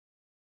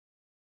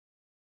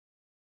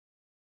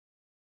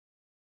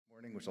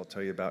morning, which I'll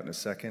tell you about in a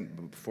second.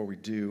 But before we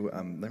do,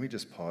 let me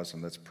just pause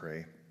and let's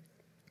pray.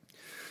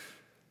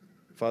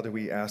 Father,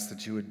 we ask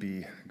that you would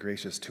be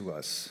gracious to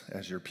us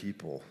as your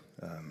people,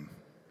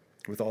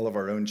 with all of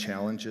our own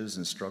challenges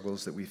and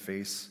struggles that we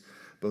face,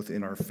 both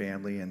in our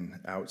family and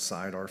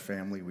outside our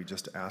family. We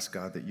just ask,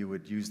 God, that you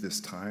would use this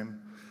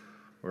time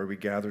where we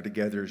gather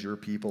together as your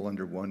people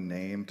under one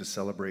name to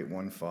celebrate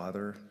one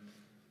Father,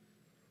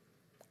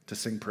 to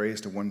sing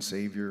praise to one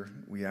Savior.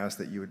 We ask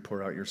that you would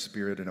pour out your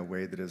Spirit in a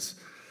way that is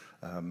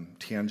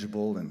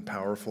tangible and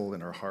powerful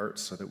in our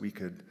hearts so that we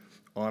could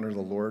honor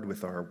the Lord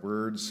with our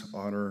words,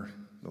 honor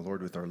the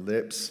Lord with our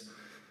lips,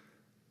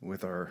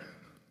 with our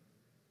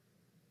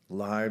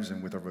lives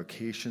and with our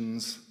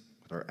vocations,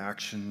 with our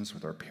actions,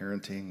 with our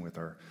parenting, with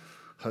our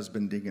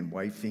husbanding and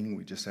wifing.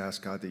 We just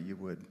ask, God, that you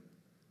would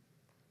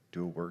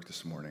do a work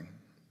this morning.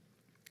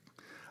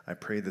 I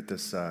pray that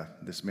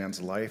this man's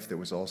life that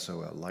was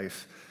also a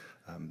life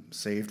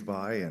saved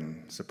by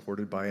and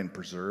supported by and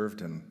preserved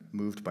and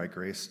moved by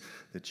grace,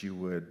 that you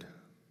would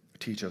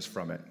teach us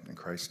from it. In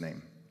Christ's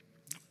name,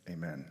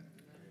 amen.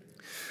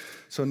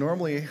 So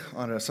normally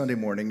on a Sunday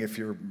morning, if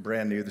you're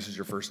brand new, this is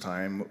your first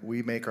time,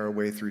 we make our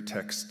way through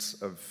texts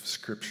of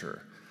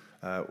Scripture.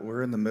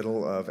 We're in the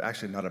middle of,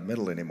 actually not a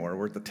middle anymore,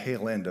 we're at the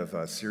tail end of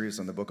a series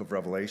on the book of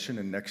Revelation,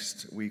 and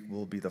next week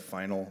will be the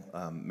final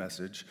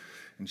message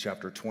in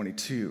chapter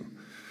 22.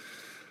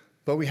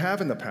 But we have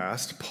in the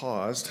past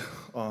paused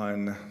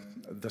on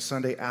the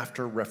Sunday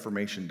after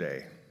Reformation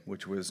Day,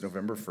 which was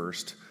November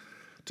 1st,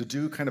 to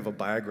do kind of a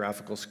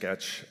biographical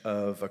sketch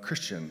of a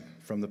Christian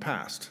from the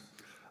past,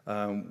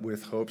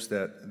 with hopes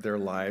that their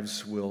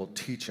lives will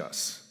teach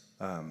us.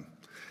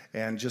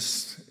 And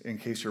just in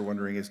case you're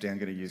wondering, is Dan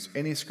going to use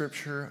any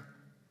scripture?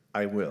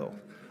 I will.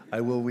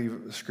 I will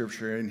weave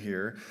scripture in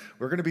here.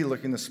 We're going to be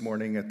looking this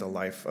morning at the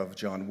life of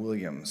John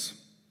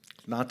Williams,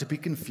 not to be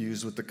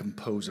confused with the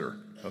composer,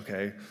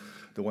 okay?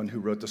 The one who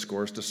wrote the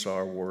scores to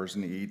Star Wars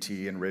and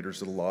E.T. and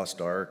Raiders of the Lost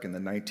Ark and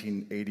the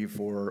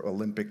 1984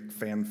 Olympic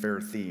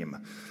fanfare theme.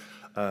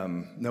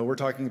 No, we're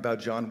talking about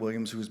John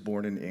Williams, who was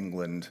born in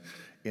England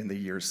in the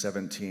year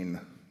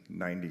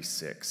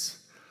 1796,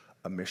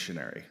 a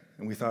missionary.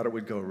 And we thought it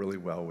would go really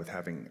well with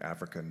having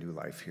Africa New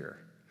Life here.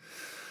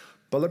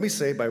 But let me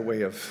say by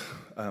way of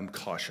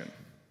caution,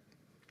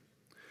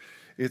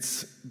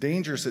 it's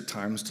dangerous at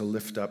times to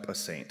lift up a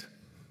saint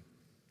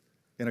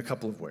in a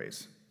couple of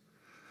ways.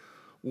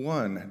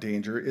 One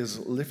danger is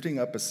lifting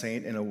up a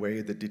saint in a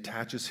way that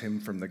detaches him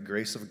from the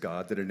grace of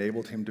God that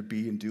enabled him to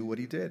be and do what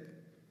he did,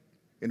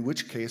 in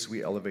which case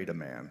we elevate a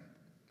man,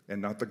 and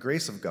not the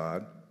grace of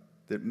God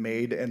that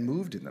made and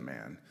moved in the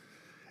man.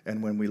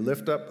 And when we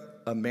lift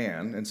up a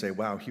man and say,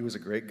 wow, he was a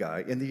great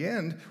guy, in the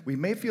end, we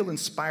may feel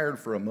inspired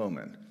for a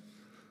moment,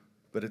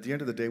 but at the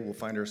end of the day, we'll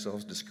find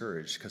ourselves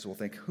discouraged because we'll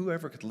think,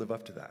 whoever could live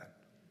up to that?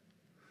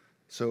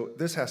 So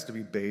this has to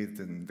be bathed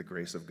in the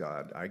grace of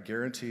God. I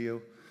guarantee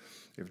you,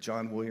 if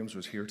John Williams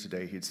was here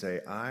today, he'd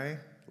say, I,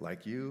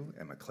 like you,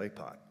 am a clay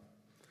pot,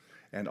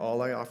 and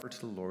all I offer to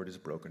the Lord is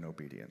broken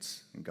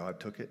obedience. And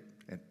God took it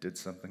and did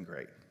something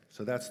great.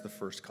 So that's the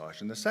first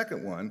caution. The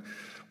second one,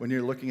 when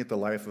you're looking at the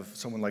life of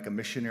someone like a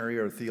missionary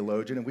or a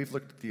theologian, and we've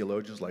looked at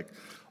theologians like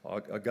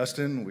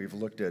Augustine, we've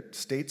looked at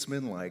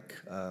statesmen like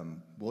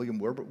William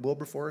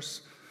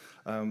Wilberforce.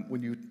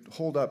 When you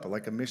hold up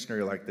like a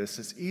missionary like this,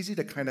 it's easy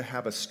to kind of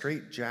have a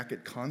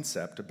straitjacket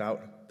concept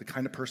about the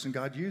kind of person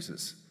God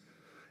uses.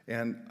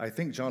 And I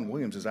think John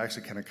Williams is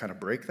actually kind of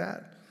break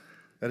that.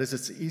 That is,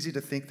 it's easy to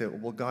think that,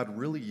 well, God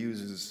really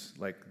uses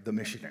like the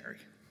missionary.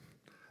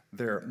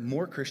 They're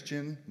more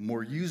Christian,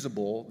 more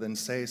usable than,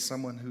 say,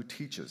 someone who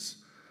teaches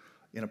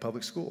in a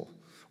public school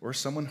or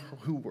someone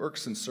who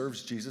works and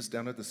serves Jesus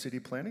down at the city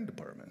planning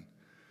department.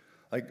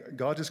 Like,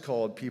 God has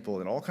called people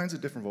in all kinds of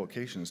different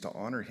vocations to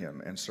honor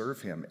him and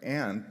serve him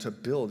and to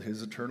build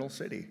his eternal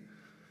city.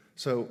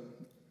 So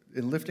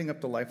in lifting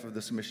up the life of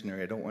this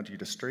missionary, I don't want you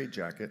to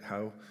straitjacket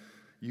how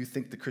you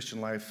think the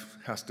Christian life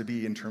has to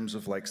be in terms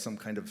of like some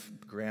kind of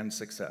grand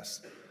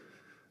success.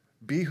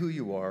 Be who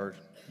you are,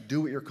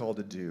 do what you're called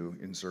to do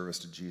in service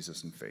to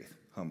Jesus in faith,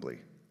 humbly,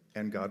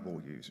 and God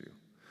will use you.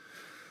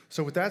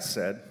 So with that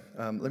said,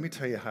 let me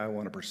tell you how I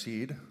want to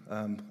proceed.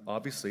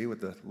 Obviously, with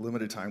the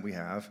limited time we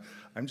have,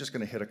 I'm just going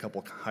to hit a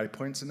couple high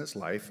points in his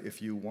life.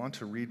 If you want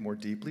to read more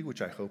deeply,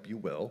 which I hope you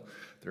will,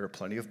 there are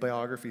plenty of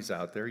biographies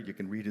out there. You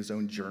can read his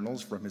own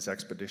journals from his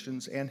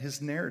expeditions and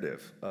his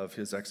narrative of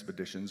his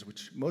expeditions,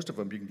 which most of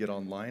them you can get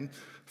online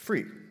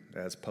free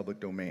as public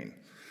domain.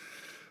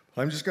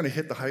 I'm just going to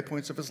hit the high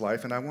points of his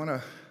life, and I want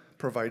to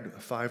provide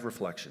 5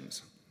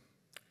 reflections.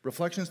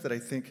 Reflections that I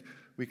think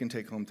we can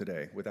take home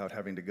today without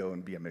having to go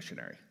and be a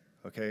missionary,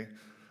 okay,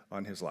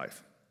 on his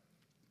life.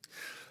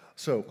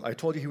 So I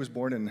told you he was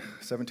born in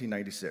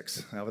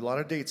 1796. I have a lot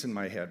of dates in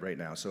my head right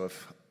now, so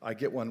if I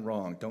get one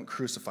wrong, don't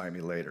crucify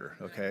me later,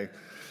 okay?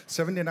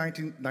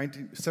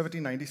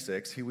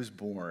 1796, he was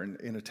born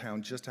in a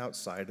town just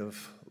outside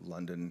of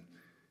London,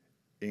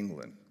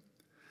 England.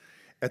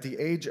 At the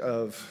age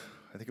of,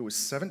 I think it was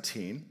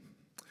 17,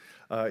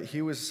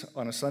 he was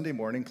on a Sunday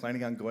morning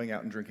planning on going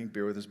out and drinking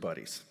beer with his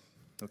buddies.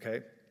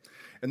 okay?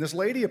 And this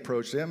lady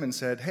approached him and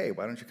said, hey,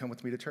 why don't you come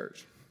with me to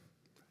church?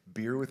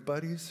 Beer with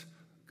buddies?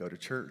 Go to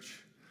church.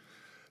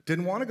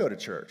 Didn't want to go to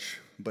church,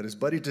 but his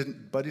buddies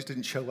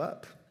didn't show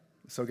up.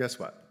 So guess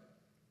what?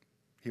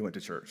 He went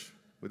to church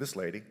with this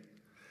lady,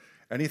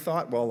 and he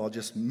thought, well, I'll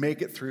just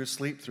make it through,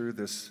 sleep through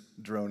this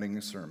droning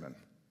sermon.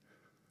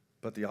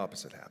 But the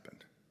opposite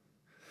happened.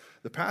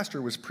 The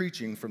pastor was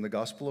preaching from the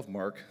Gospel of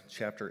Mark,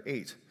 chapter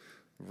 8,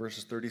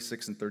 verses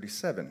 36 and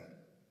 37.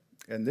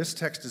 And this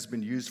text has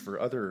been used for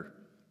other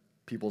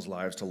people's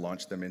lives to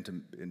launch them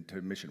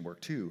into mission work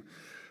too,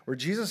 where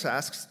Jesus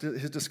asks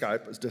his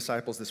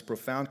disciples this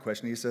profound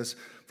question. He says,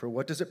 for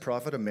what does it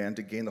profit a man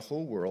to gain the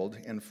whole world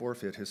and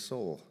forfeit his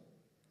soul?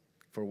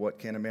 For what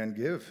can a man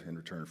give in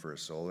return for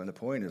his soul? And the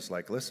point is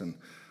like, listen,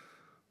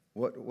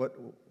 what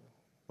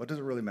does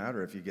it really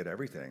matter if you get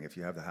everything? If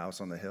you have the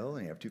house on the hill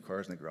and you have 2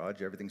 cars in the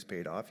garage, everything's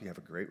paid off, you have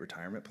a great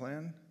retirement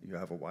plan, you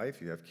have a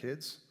wife, you have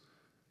kids,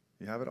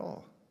 you have it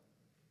all.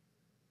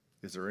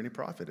 Is there any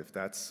profit if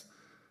that's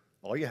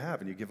all you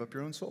have and you give up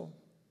your own soul?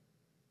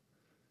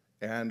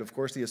 And of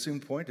course, the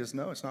assumed point is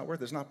no, it's not worth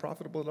it. It's not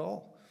profitable at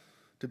all.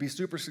 To be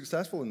super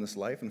successful in this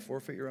life and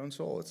forfeit your own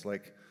soul, it's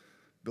like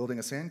building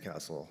a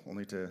sandcastle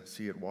only to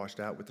see it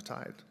washed out with the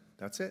tide.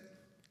 That's it.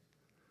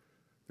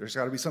 There's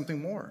got to be something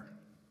more.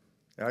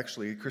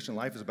 Actually, Christian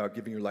life is about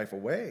giving your life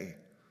away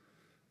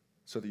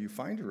so that you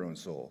find your own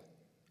soul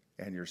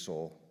and your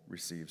soul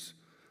receives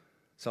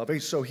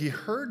salvation. So he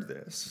heard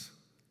this,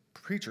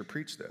 preacher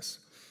preached this.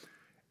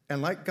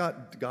 And like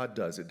God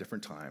does at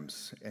different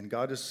times, and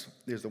God is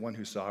the one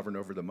who's sovereign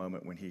over the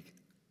moment when he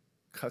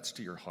cuts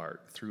to your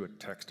heart through a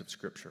text of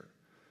Scripture.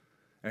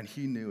 And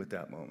he knew at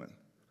that moment,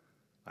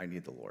 I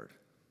need the Lord.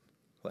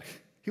 Like,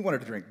 he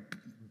wanted to drink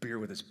beer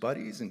with his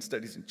buddies and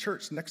studies in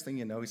church. Next thing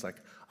you know, he's like,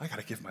 I got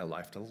to give my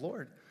life to the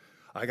Lord.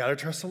 I got to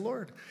trust the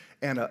Lord.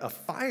 And a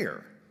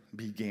fire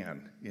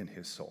began in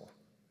his soul.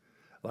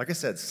 Like I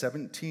said,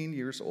 17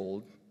 years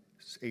old,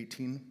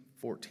 18,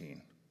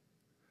 14.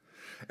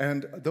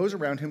 And those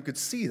around him could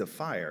see the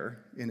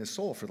fire in his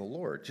soul for the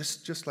Lord,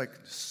 just like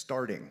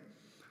starting.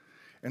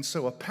 And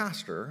so a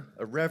pastor,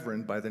 a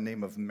reverend by the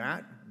name of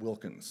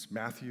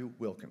Matthew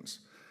Wilkins,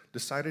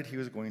 decided he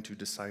was going to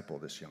disciple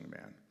this young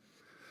man.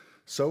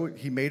 So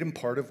he made him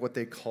part of what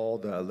they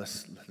called,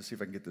 let's see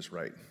if I can get this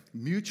right,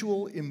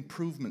 Mutual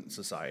Improvement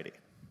Society.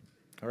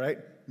 All right?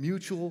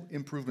 Mutual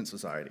Improvement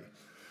Society,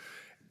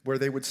 where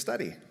they would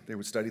study. They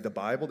would study the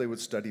Bible, they would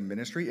study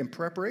ministry in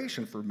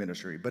preparation for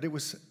ministry. But it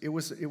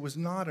was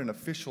not an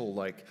official,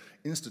 like,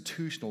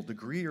 institutional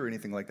degree or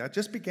anything like that.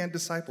 Just began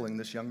discipling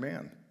this young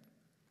man.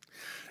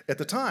 At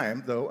the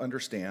time, though,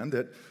 understand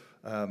that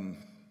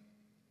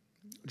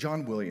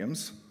John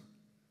Williams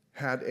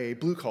had a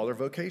blue-collar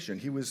vocation.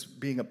 He was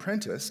being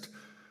apprenticed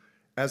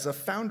as a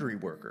foundry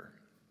worker.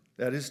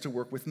 That is, to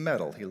work with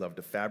metal. He loved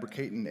to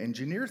fabricate and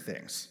engineer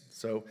things.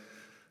 So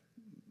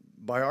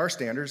by our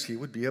standards, he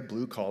would be a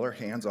blue-collar,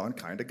 hands-on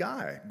kind of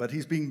guy. But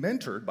he's being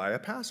mentored by a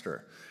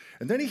pastor.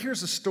 And then he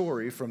hears a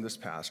story from this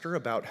pastor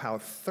about how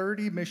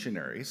 30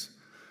 missionaries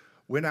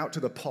went out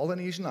to the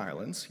Polynesian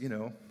Islands,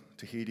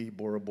 Tahiti,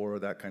 Bora Bora,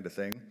 that kind of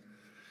thing.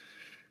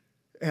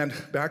 And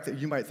back then,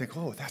 you might think,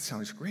 oh, that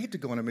sounds great to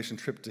go on a mission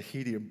trip to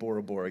Tahiti or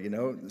Bora Bora,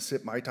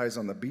 sip Mai Tais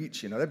on the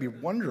beach, that'd be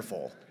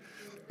wonderful.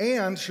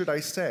 And should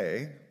I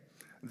say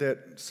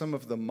that some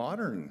of the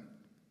modern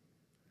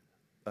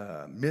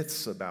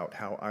myths about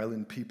how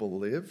island people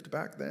lived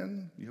back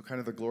then,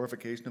 kind of the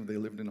glorification of they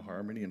lived in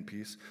harmony and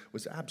peace,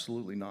 was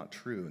absolutely not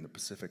true in the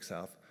Pacific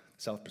South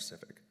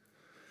Pacific.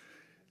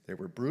 They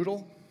were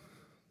brutal,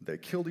 they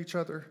killed each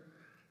other,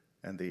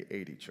 and they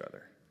ate each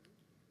other.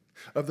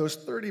 Of those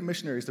 30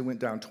 missionaries that went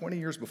down 20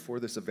 years before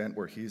this event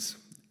where he's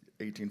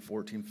 18,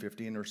 14,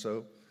 15 or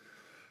so,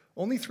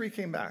 only 3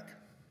 came back.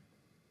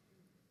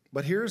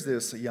 But here's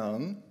this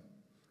young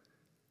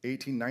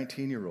 18,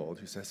 19-year-old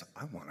who says,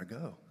 I want to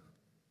go.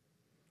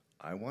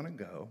 I want to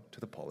go to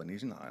the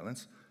Polynesian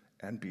Islands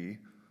and be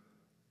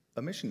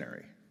a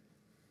missionary.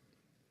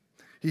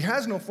 He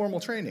has no formal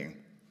training.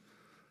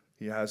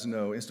 He has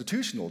no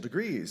institutional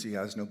degrees. He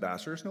has no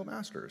bachelor's, no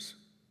master's.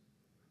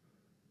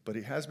 But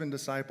he has been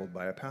discipled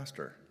by a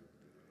pastor.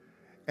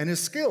 And his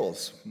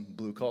skills,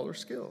 blue-collar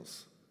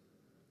skills.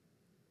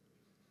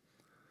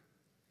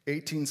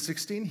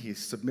 1816, he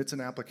submits an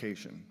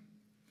application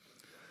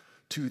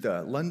to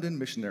the London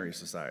Missionary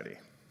Society.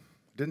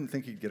 Didn't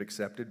think he'd get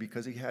accepted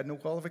because he had no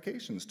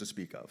qualifications to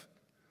speak of.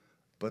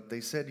 But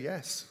they said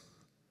yes.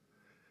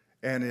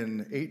 And in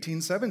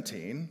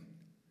 1817,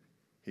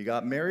 he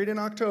got married in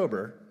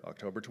October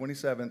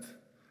 27th,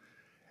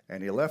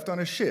 and he left on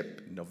a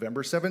ship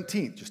November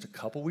 17th, just a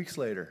couple weeks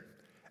later,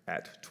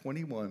 at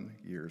 21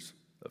 years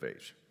of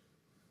age.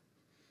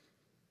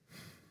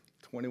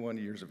 21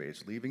 years of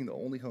age, leaving the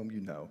only home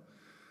you know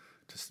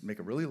to make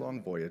a really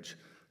long voyage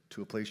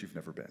to a place you've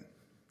never been.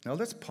 Now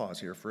let's pause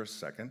here for a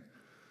second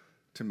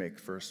to make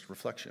first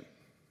reflection.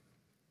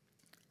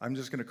 I'm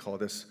just going to call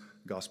this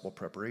gospel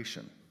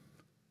preparation.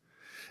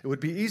 It would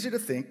be easy to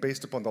think,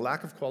 based upon the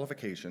lack of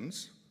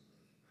qualifications,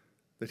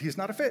 that he's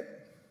not a fit.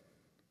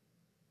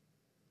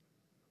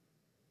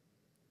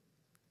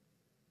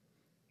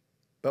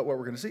 But what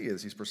we're going to see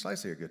is he's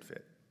precisely a good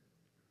fit.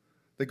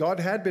 That God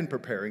had been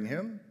preparing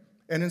him,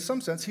 and in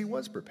some sense, he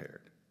was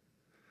prepared.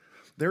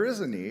 There is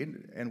a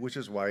need, and which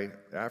is why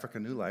Africa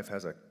New Life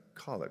has a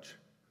college.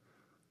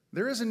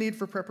 There is a need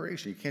for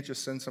preparation. You can't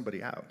just send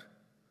somebody out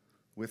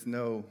with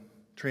no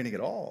training at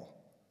all.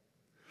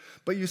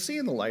 But you see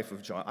in the life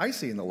of John, I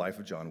see in the life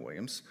of John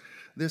Williams,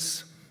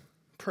 this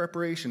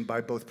preparation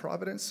by both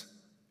providence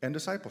and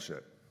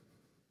discipleship.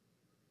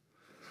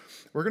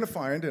 We're going to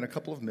find in a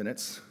couple of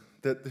minutes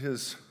that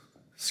his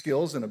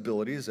skills and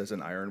abilities as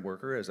an iron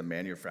worker, as a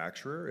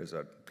manufacturer, as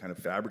a kind of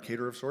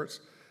fabricator of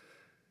sorts,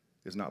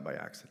 is not by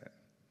accident.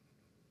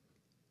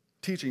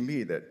 Teaching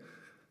me that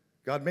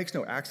God makes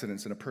no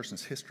accidents in a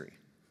person's history.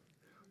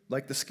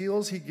 Like the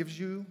skills he gives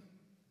you,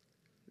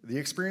 the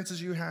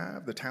experiences you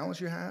have, the talents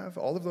you have,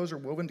 all of those are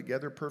woven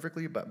together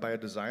perfectly by a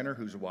designer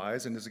who's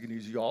wise and is going to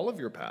use all of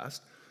your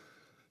past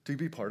to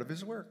be part of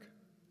his work,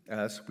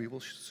 as we will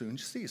soon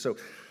see. So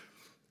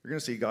you're going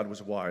to see God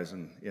was wise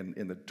in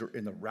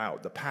the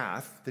route, the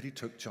path that he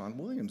took John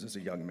Williams as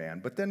a young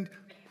man. But then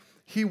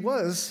he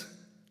was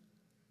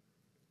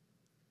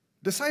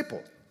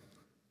discipled.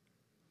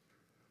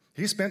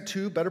 He spent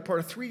better part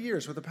of 3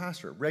 years with a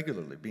pastor,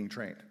 regularly being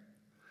trained.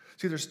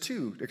 See, there's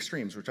two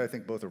extremes, which I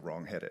think both are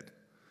wrong-headed.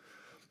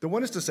 The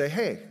one is to say,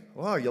 hey,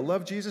 wow, you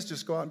love Jesus,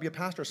 just go out and be a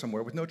pastor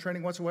somewhere with no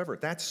training whatsoever.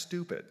 That's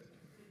stupid.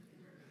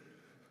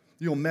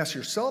 You'll mess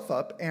yourself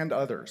up and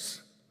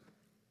others.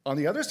 On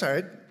the other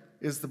side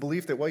is the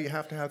belief that, well, you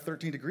have to have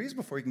 13 degrees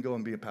before you can go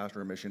and be a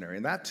pastor or missionary,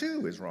 and that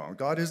too is wrong.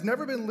 God has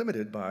never been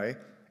limited by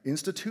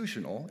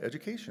institutional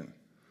education.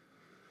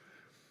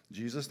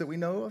 Jesus that we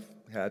know of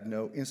had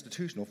no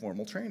institutional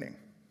formal training.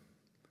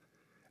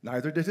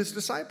 Neither did his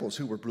disciples,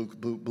 who were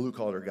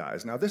blue-collar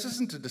guys. Now, this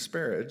isn't to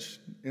disparage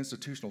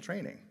institutional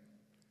training.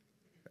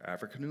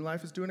 Africa New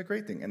Life is doing a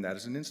great thing, and that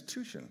is an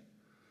institution.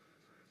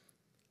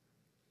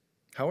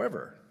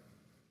 However,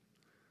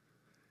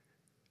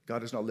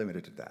 God is not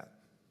limited to that,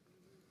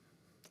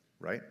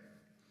 right?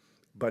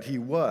 But he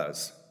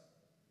was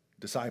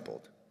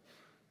discipled,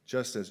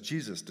 just as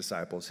Jesus'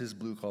 disciples, his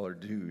blue-collar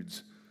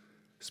dudes,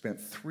 spent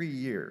 3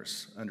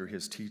 years under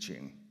his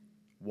teaching,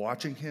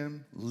 watching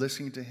him,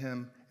 listening to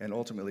him, and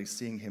ultimately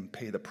seeing him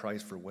pay the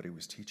price for what he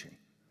was teaching.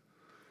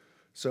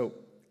 So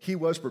he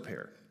was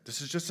prepared.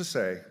 This is just to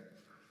say,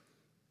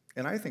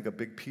 and I think a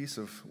big piece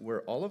of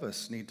where all of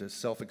us need to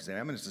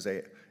self-examine is to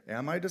say,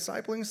 am I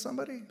discipling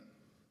somebody?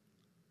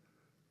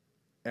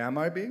 Am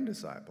I being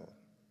discipled?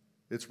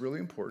 It's really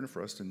important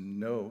for us to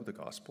know the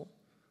gospel,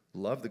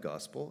 love the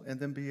gospel, and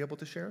then be able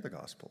to share the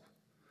gospel.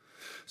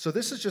 So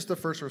this is just the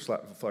first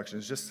reflection,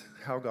 is just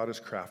how God has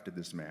crafted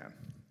this man.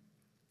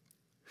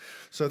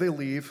 So they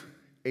leave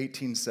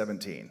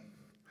 1817,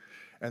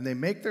 and they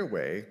make their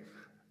way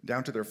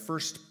down to their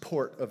first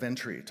port of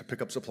entry to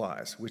pick up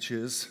supplies, which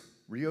is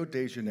Rio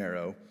de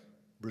Janeiro,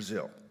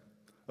 Brazil.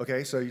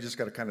 Okay, so you just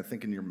got to kind of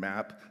think in your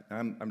map.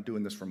 I'm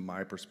doing this from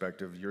my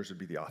perspective. Yours would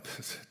be the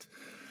opposite.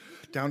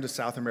 Down to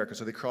South America.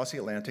 So they cross the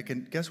Atlantic,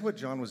 and guess what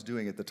John was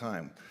doing at the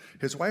time?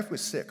 His wife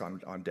was sick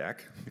on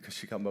deck because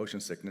she got motion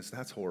sickness.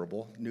 That's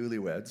horrible.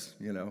 Newlyweds,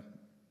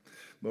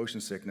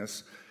 motion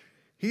sickness.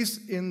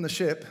 He's in the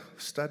ship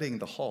studying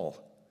the hull.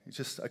 He's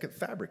just like a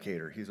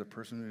fabricator. He's a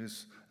person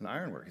who's an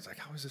ironworker. He's like,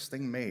 how is this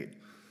thing made?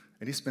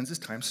 And he spends his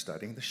time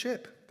studying the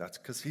ship. That's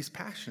because he's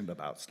passionate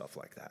about stuff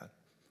like that.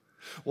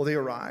 Well, they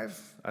arrive.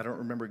 I don't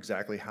remember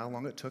exactly how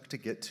long it took to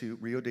get to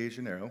Rio de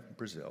Janeiro,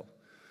 Brazil.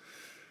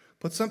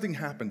 But something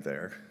happened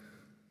there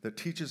that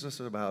teaches us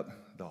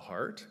about the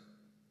heart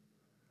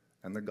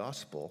and the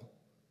gospel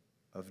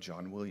of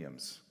John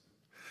Williams.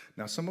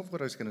 Now, some of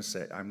what I'm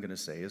going to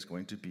say is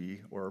going to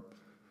be or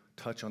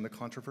touch on the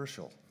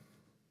controversial,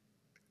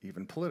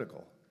 even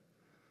political.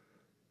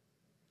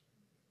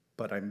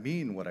 But I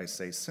mean what I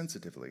say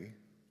sensitively,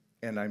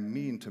 and I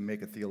mean to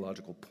make a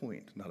theological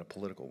point, not a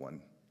political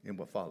one, in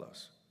what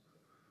follows.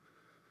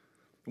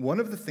 One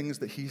of the things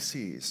that he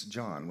sees,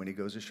 John, when he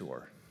goes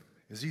ashore,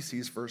 is he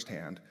sees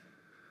firsthand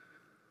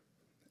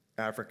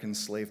African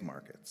slave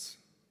markets.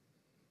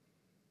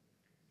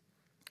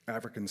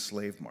 African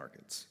slave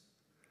markets.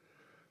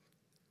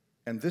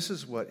 And this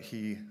is what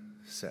he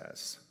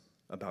says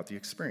about the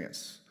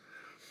experience.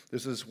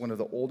 This is one of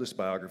the oldest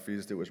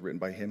biographies that was written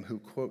by him, who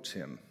quotes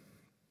him.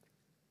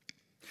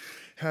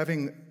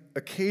 Having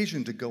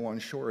occasion to go on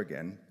shore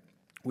again,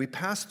 we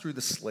passed through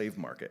the slave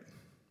market.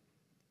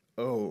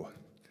 Oh,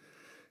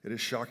 it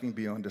is shocking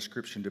beyond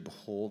description to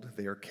behold.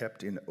 They are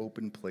kept in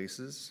open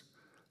places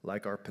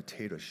like our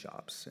potato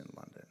shops in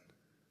London,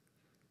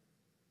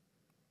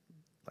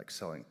 like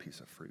selling a piece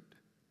of fruit.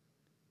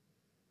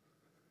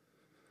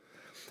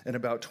 And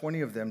about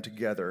 20 of them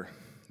together,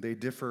 they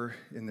differ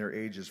in their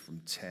ages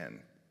from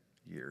 10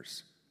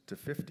 years to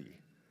 50.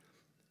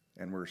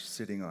 And we're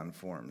sitting on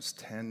forms,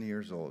 10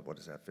 years old. What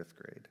is that, 5th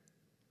grade?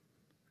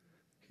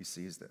 He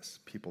sees this,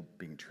 people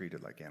being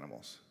treated like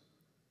animals.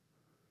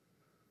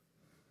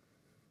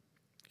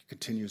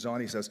 Continues on,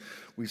 he says,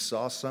 we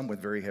saw some with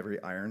very heavy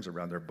irons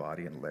around their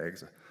body and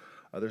legs,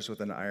 others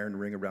with an iron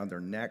ring around their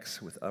necks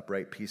with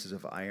upright pieces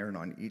of iron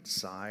on each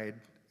side,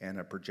 and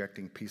a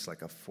projecting piece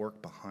like a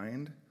fork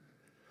behind.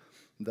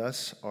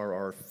 Thus are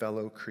our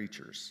fellow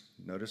creatures.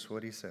 Notice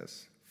what he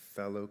says,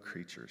 fellow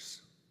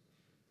creatures.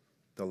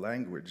 The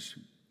language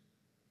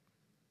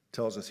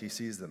tells us he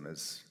sees them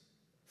as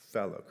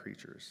fellow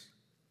creatures,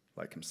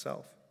 like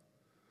himself.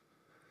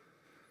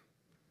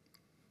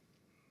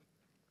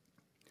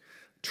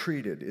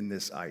 Treated in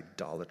this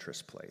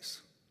idolatrous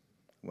place.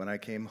 When I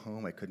came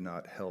home, I could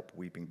not help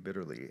weeping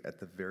bitterly at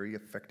the very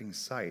affecting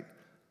sight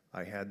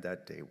I had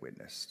that day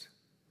witnessed.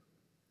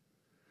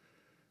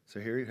 So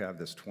here you have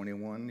this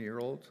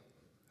 21-year-old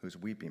who's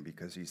weeping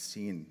because he's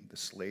seen the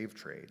slave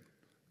trade.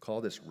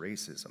 Call this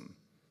racism,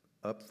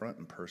 up front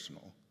and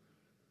personal,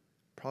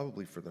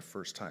 probably for the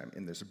first time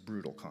in this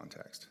brutal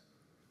context.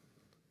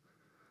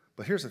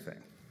 But here's the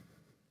thing.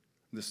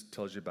 This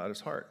tells you about his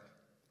heart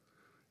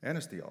and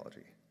his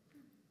theology.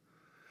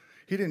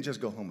 He didn't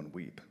just go home and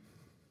weep.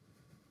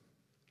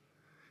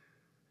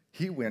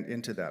 He went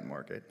into that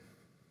market,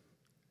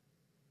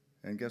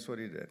 and guess what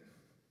he did?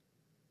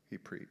 He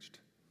preached.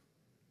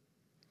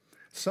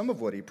 Some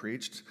of what he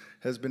preached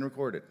has been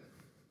recorded.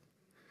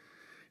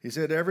 He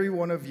said, every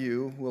one of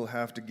you will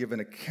have to give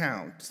an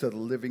account to the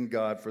living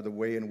God for the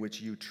way in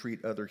which you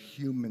treat other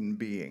human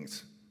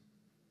beings.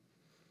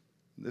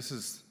 This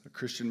is a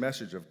Christian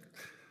message of,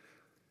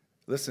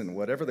 listen,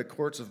 whatever the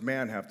courts of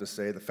man have to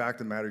say, the fact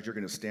of the matter is you're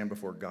going to stand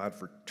before God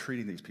for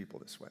treating these people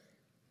this way.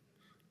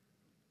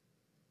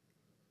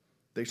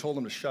 They told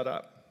him to shut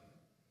up.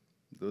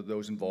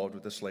 Those involved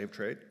with the slave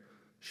trade,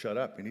 shut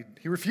up. And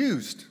he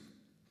refused.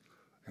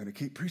 I'm going to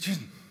keep preaching.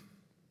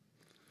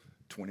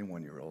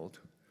 21-year-old.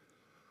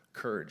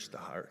 Courage, the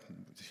heart,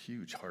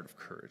 huge heart of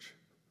courage.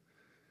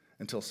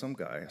 Until some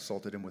guy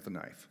assaulted him with a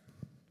knife.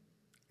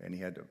 And he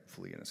had to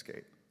flee and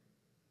escape.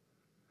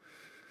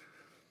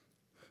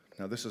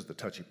 Now, this is the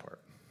touchy part.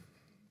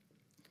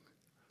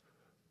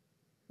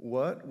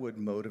 What would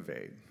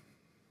motivate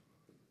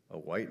a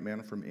white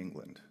man from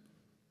England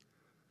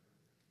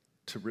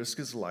to risk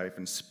his life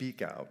and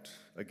speak out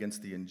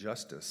against the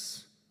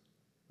injustice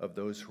of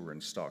those who were in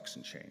stocks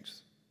and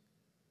chains,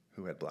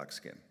 who had black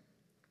skin?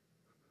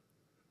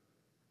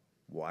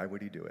 Why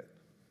would he do it?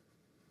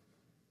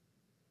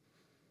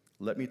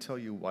 Let me tell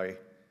you why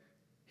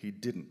he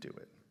didn't do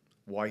it,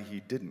 why he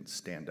didn't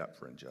stand up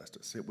for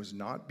injustice. It was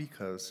not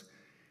because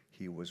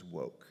he was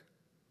woke.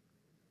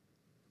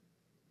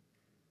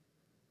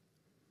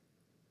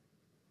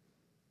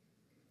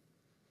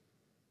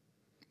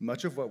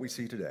 Much of what we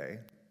see today,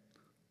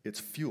 its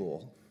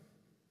fuel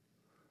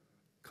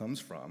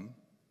comes from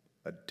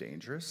a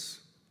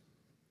dangerous,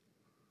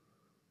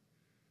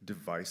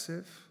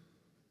 divisive,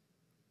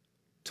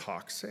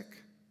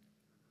 toxic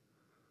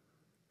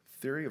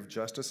theory of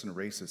justice and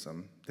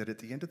racism that at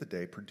the end of the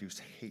day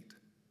produce hate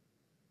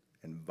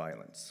and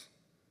violence.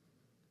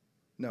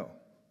 No.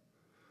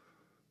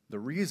 The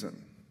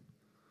reason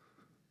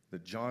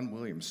that John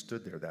Williams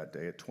stood there that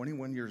day at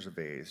 21 years of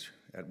age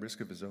at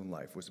risk of his own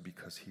life was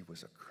because he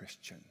was a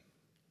Christian.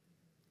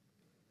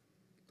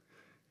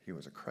 He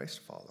was a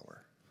Christ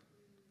follower.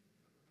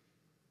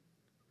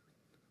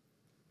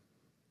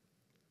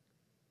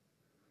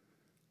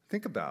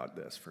 Think about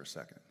this for a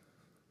second.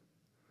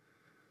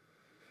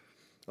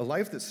 A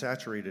life that's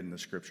saturated in the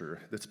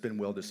scripture, that's been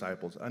well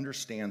discipled,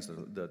 understands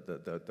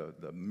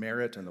the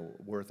merit and the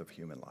worth of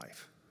human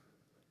life.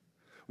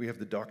 We have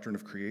the doctrine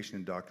of creation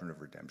and doctrine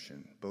of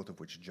redemption, both of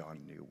which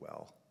John knew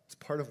well. It's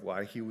part of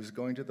why he was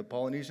going to the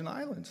Polynesian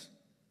islands.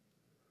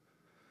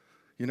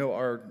 You know,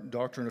 our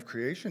doctrine of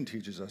creation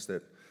teaches us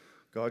that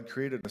God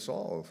created us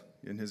all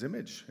in his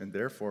image and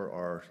therefore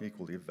are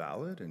equally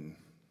valid and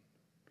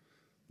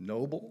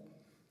noble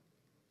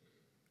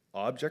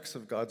objects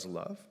of God's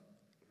love.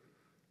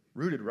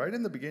 Rooted right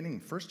in the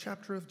beginning, first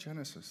chapter of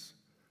Genesis,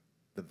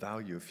 the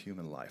value of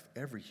human life,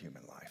 every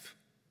human life.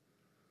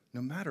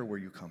 No matter where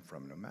you come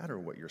from, no matter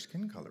what your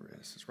skin color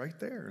is, it's right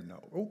there in the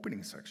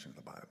opening section of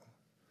the Bible.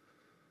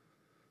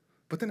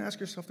 But then ask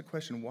yourself the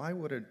question, why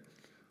would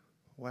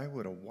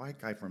a white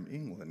guy from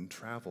England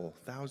travel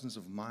thousands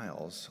of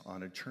miles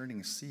on a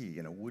churning sea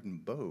in a wooden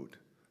boat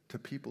to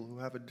people who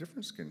have a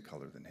different skin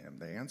color than him?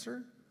 The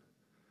answer?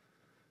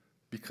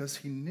 Because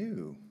he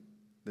knew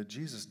that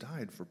Jesus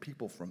died for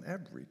people from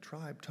every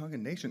tribe, tongue,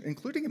 and nation,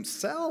 including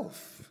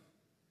himself.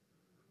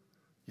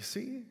 You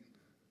see?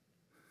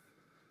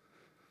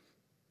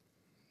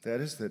 That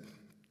is that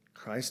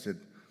Christ had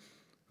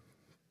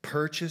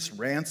purchased,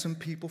 ransomed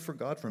people for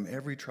God from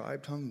every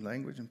tribe, tongue,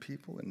 language, and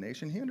people and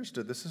nation. He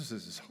understood this is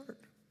his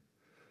heart.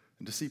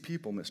 And to see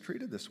people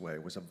mistreated this way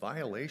was a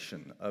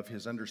violation of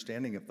his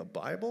understanding of the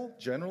Bible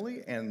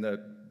generally and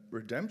the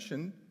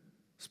redemption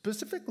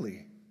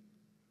specifically.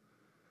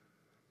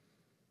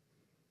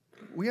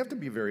 We have to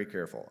be very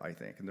careful, I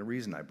think, and the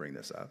reason I bring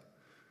this up,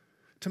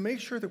 to make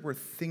sure that we're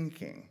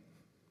thinking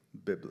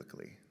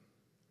biblically.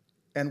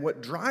 And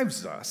what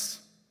drives us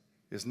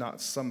is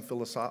not some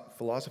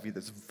philosophy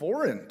that's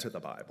foreign to the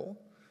Bible,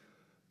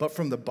 but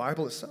from the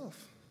Bible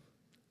itself.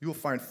 You will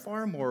find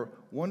far more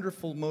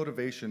wonderful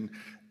motivation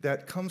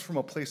that comes from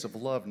a place of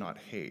love, not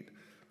hate,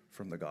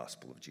 from the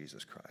gospel of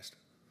Jesus Christ.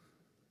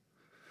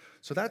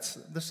 So that's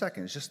the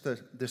second. It's just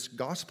this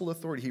gospel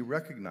authority. He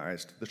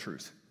recognized the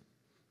truth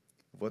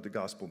of what the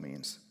gospel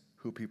means,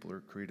 who people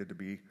are created to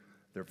be,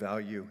 their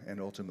value, and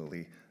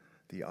ultimately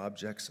the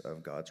objects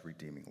of God's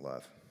redeeming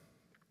love.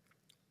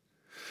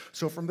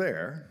 So from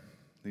there,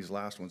 these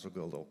last ones will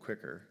go a little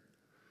quicker.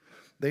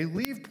 They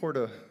leave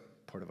Porto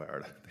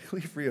Vallarta. They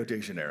leave Rio de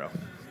Janeiro.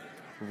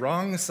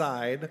 Wrong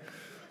side.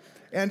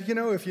 And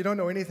if you don't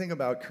know anything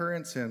about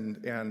currents and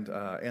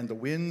the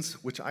winds,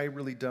 which I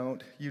really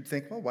don't, you'd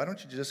think, well, why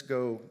don't you just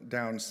go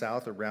down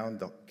south around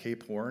the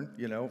Cape Horn,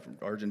 from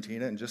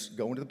Argentina, and just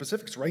go into the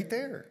Pacific? It's right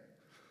there.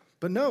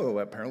 But no,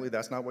 apparently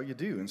that's not what you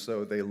do. And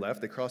so they left.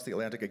 They crossed the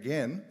Atlantic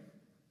again,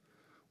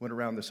 went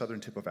around the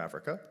southern tip of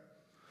Africa,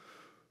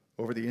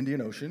 over the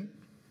Indian Ocean.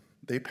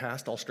 They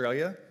passed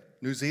Australia,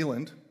 New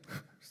Zealand.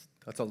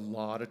 That's a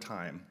lot of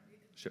time.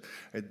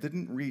 It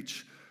didn't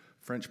reach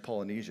French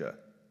Polynesia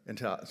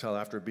until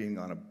after being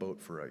on a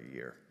boat for a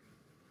year.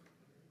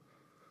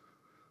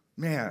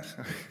 Man,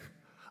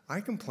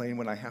 I complain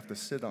when I have to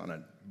sit on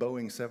a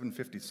Boeing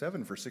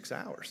 757 for 6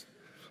 hours.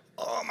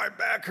 Oh, my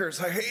back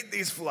hurts. I hate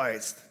these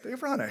flights. They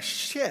were on a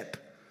ship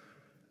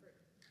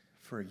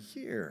for a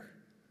year.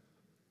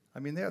 I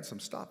mean, they had some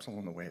stops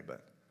along the way,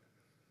 but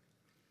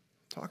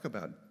talk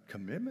about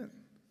commitment.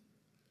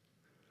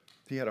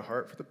 He had a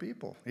heart for the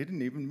people. He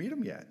didn't even meet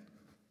them yet.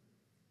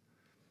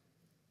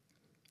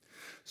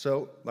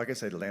 So, like I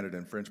said, he landed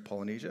in French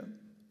Polynesia.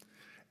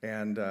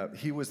 And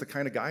he was the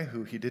kind of guy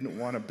who he didn't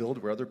want to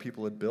build where other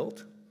people had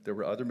built. There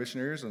were other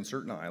missionaries on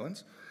certain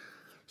islands.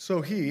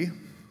 So he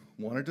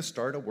wanted to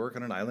start a work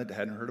on an island that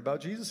hadn't heard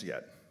about Jesus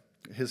yet.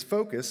 His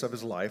focus of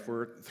his life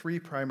were 3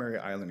 primary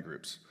island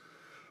groups.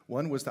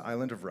 One was the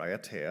island of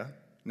Raiatea.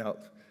 Now,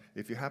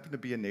 if you happen to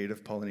be a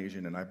native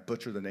Polynesian and I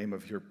butcher the name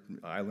of your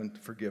island,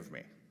 forgive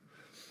me.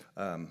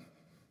 I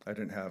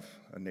didn't have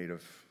a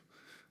native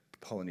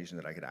Polynesian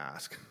that I could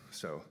ask.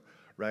 So,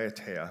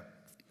 Raiatea.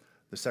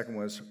 The second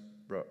was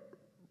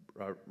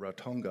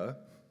Rarotonga.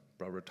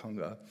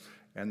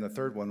 And the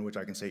third one, which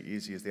I can say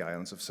easy, is the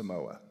islands of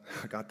Samoa.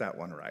 I got that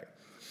one right.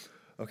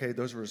 Okay,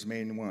 those were his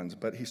main ones.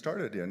 But he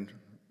started in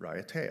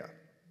Raiatea,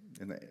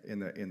 in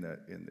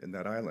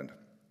that island.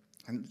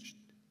 And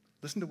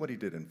listen to what he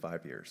did in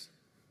 5 years.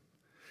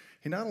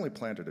 He not only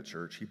planted a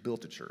church, he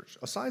built a church,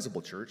 a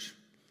sizable church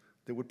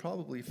that would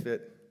probably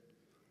fit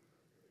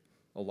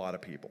a lot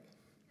of people,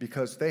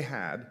 because they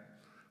had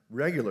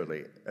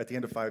regularly, at the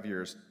end of 5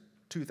 years,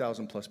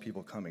 2,000 plus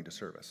people coming to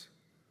service.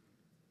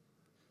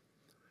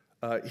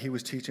 He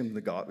was teaching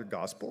the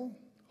gospel,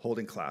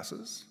 holding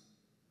classes.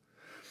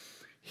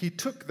 He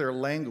took their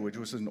language, which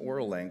was an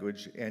oral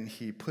language, and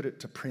he put it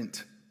to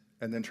print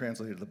and then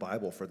translated the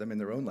Bible for them in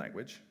their own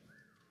language.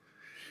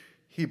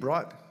 He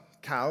brought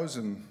cows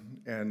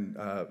and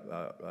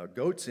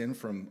goats in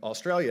from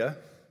Australia.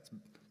 It's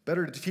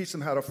better to teach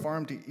them how to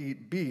farm to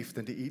eat beef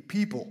than to eat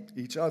people,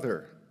 each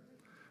other,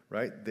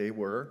 right? They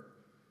were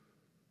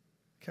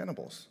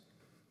cannibals.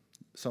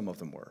 Some of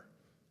them were.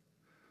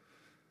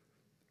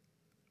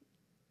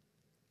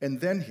 And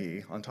then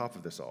he, on top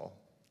of this all,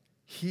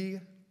 he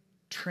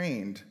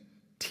trained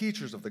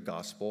teachers of the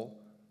gospel,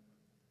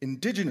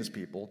 indigenous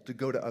people, to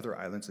go to other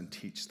islands and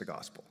teach the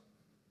gospel.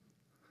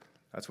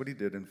 That's what he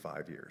did in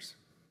 5 years.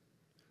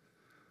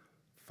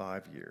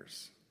 5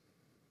 years.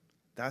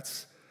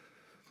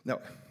 Now,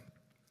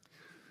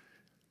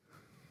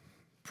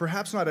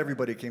 perhaps not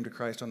everybody came to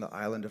Christ on the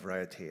island of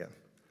Raiatea,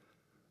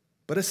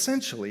 but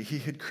essentially he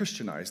had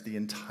Christianized the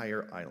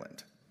entire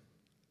island.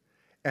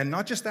 And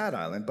not just that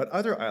island, but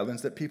other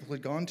islands that people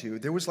had gone to.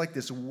 There was like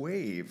this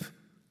wave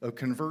of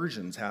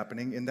conversions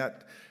happening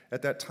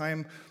at that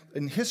time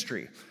in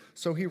history.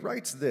 So he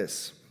writes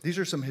this. These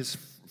are some of his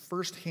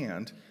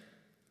firsthand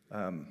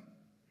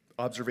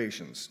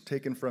observations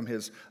taken from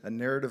his A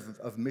Narrative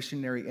of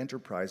Missionary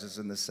Enterprises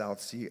in the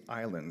South Sea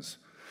Islands.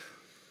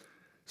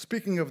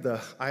 Speaking of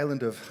the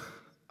island of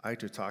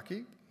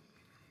Aitutaki,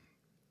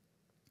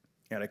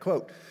 and I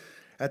quote,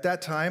 "At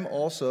that time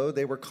also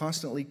they were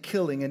constantly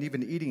killing and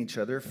even eating each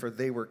other, for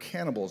they were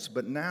cannibals.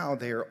 But now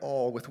they are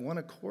all with one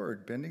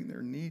accord bending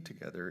their knee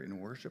together in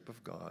worship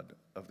of God,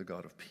 of the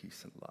God of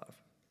peace and love."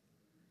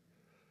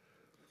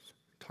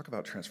 Talk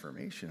about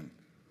transformation.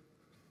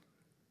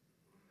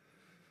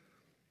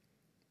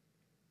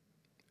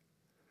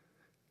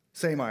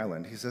 Same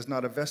island, he says,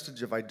 "Not a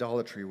vestige of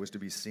idolatry was to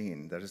be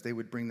seen. That is, they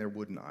would bring their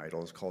wooden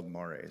idols called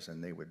mares,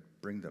 and they would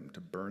bring them to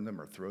burn them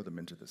or throw them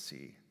into the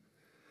sea.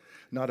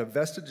 Not a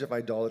vestige of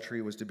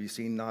idolatry was to be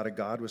seen, not a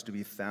god was to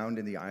be found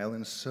in the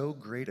island. So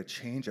great a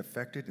change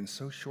effected in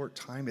so short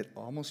time, it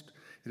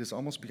is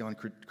almost beyond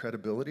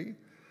credibility.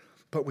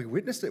 But we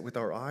witnessed it with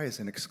our eyes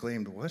and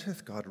exclaimed, 'What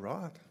hath God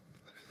wrought?'"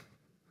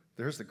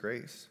 There's the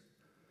grace.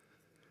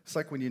 It's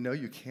like when you know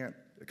you can't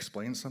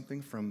explain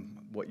something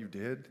from what you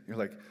did. You're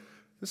like,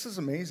 this is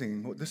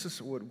amazing. This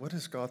is what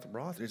has God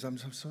wrought? I'm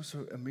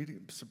so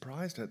immediately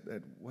surprised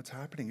at what's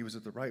happening. He was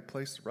at the right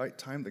place, the right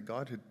time that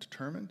God had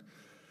determined.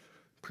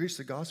 Preached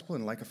the gospel,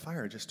 and like a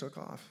fire, it just took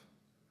off,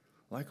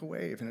 like a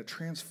wave. And it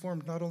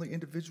transformed not only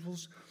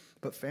individuals,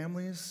 but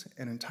families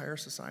and entire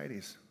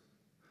societies.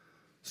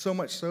 So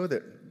much so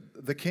that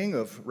the king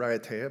of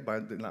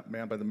Raiatea,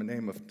 man by the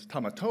name of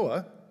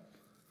Tamatoa,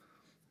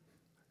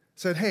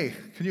 said, hey,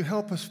 can you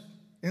help us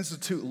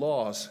institute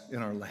laws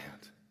in our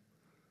land?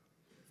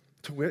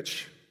 To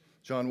which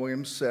John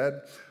Williams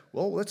said,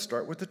 well, let's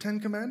start with the Ten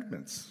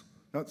Commandments.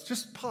 Now, let's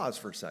just pause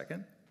for a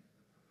second.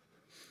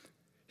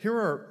 Here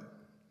are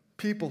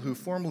people who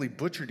formerly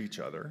butchered each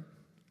other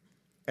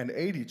and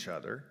ate each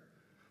other,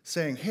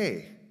 saying,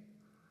 hey,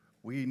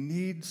 we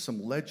need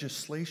some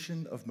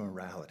legislation of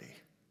morality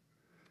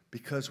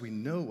because we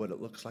know what it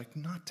looks like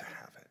not to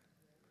have it.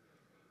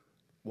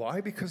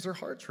 Why? Because their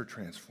hearts were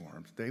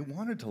transformed. They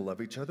wanted to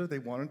love each other. They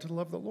wanted to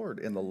love the Lord.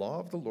 And the law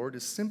of the Lord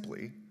is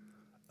simply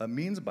a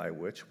means by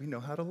which we know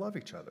how to love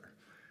each other.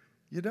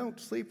 You don't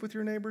sleep with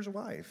your neighbor's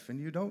wife, and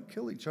you don't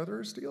kill each other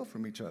or steal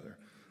from each other.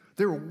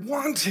 They're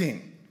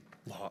wanting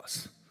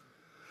laws.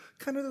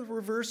 Kind of the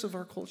reverse of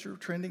our culture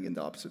trending in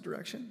the opposite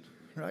direction,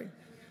 right?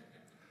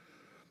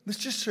 This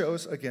just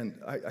shows, again,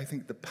 I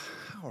think the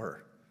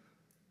power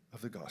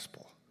of the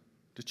gospel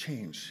to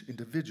change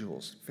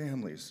individuals,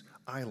 families,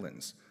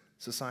 islands,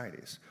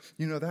 societies.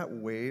 You know, that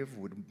wave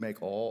would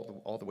make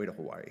all the way to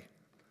Hawaii,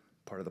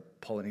 part of the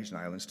Polynesian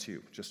Islands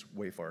too, just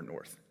way far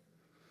north.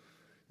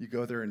 You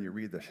go there and you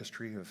read the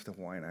history of the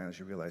Hawaiian Islands,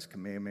 you realize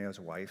Kamehameha's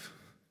wife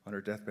on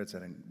her deathbed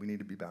said, we need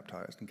to be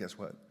baptized, and guess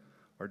what?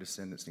 Our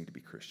descendants need to be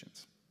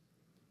Christians.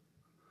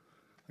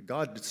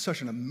 God did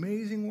such an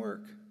amazing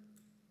work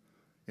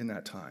in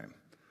that time,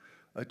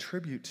 a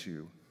tribute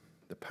to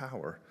the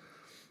power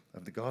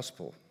of the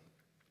gospel.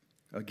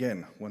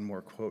 Again, one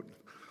more quote.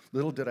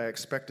 Little did I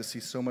expect to see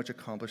so much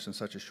accomplished in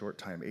such a short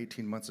time.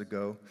 18 months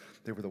ago,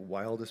 they were the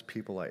wildest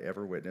people I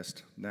ever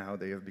witnessed. Now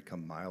they have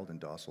become mild and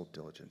docile,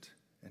 diligent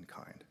and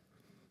kind.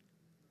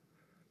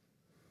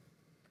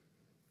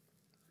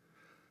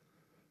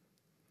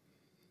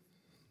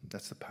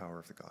 That's the power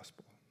of the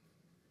gospel.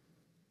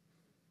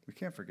 We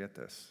can't forget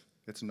this.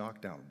 It's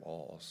knocked down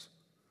walls,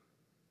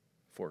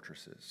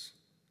 fortresses,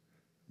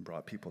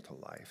 brought people to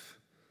life,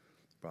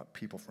 brought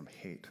people from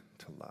hate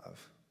to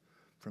love,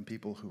 from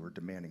people who were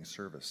demanding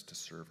service to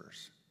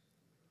servers.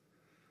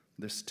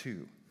 This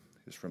too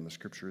is from the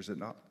scripture, is it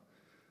not?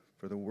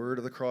 For the word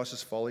of the cross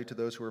is folly to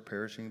those who are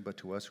perishing, but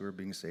to us who are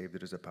being saved,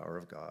 it is the power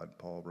of God.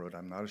 Paul wrote,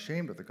 I'm not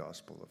ashamed of the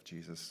gospel of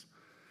Jesus,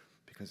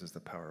 because it's the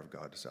power of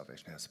God to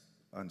salvation. It has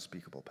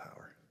unspeakable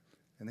power.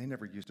 And they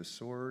never used a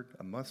sword,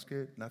 a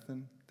musket,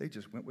 nothing. They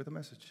just went with a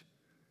message,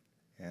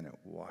 and it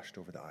washed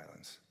over the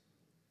islands.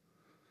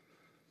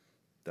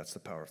 That's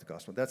the power of the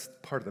gospel. That's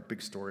part of the big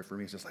story for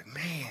me. It's just like,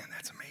 man,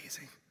 that's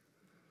amazing.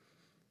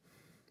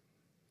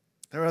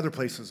 There are other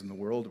places in the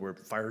world where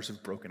fires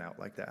have broken out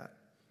like that.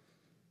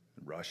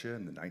 In Russia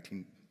in the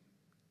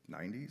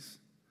 1990s.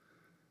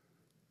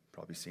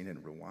 Probably seen it in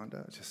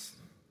Rwanda. Just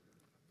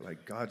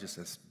like God just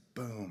says,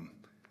 boom.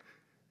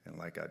 And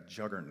like a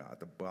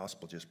juggernaut, the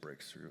gospel just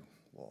breaks through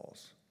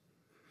walls.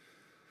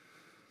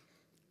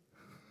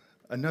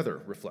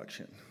 Another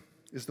reflection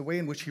is the way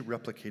in which he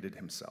replicated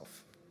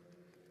himself.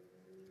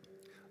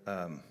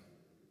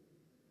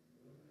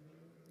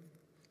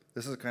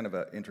 This is kind of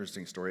an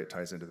interesting story. It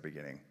ties into the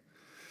beginning.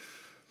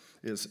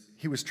 Is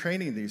he was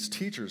training these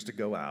teachers to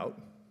go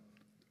out,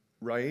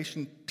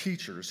 Raiatian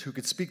teachers who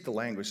could speak the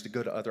language to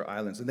go to other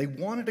islands, and they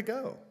wanted to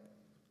go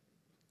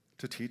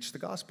to teach the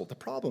gospel. The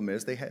problem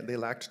is they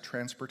lacked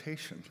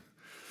transportation.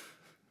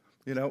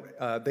 You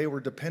know, they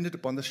were dependent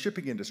upon the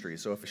shipping industry,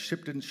 so if a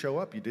ship didn't show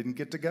up, you didn't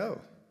get to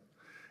go.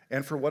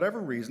 And for whatever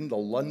reason, the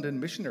London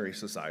Missionary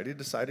Society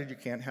decided you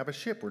can't have a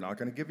ship. We're not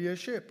going to give you a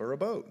ship or a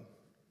boat.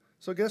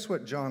 So guess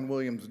what John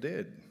Williams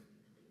did?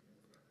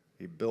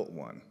 He built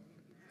one.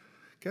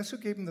 Guess who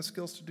gave him the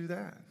skills to do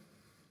that?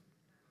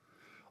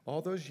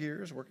 All those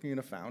years working in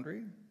a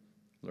foundry,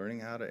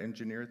 learning how to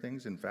engineer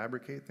things and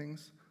fabricate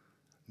things,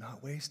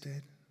 not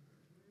wasted.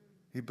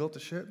 He built a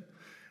ship,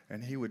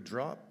 and he would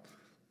drop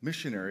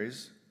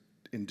missionaries,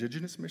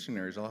 indigenous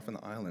missionaries, off in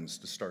the islands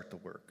to start the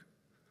work.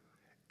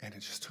 And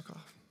it just took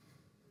off.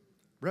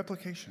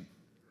 Replication.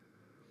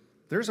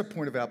 There's a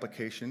point of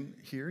application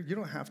here. You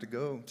don't have to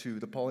go to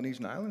the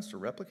Polynesian Islands to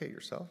replicate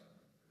yourself.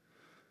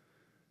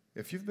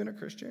 If you've been a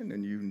Christian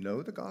and you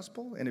know the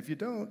gospel, and if you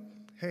don't,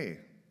 hey,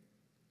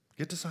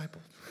 get discipled.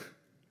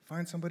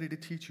 Find somebody to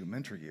teach you,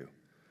 mentor you.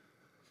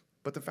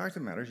 But the fact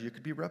of the matter is you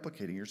could be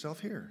replicating yourself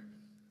here.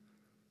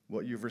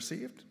 What you've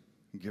received,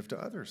 give to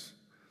others.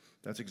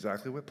 That's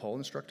exactly what Paul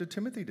instructed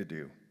Timothy to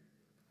do.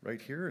 Right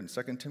here in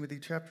 2 Timothy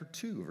chapter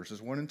 2,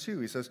 verses 1 and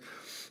 2, he says,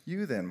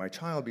 You then, my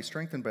child, be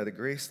strengthened by the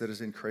grace that is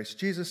in Christ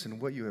Jesus,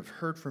 and what you have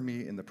heard from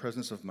me in the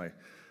presence of my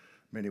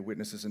many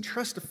witnesses, and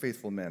trust to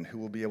faithful men who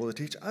will be able to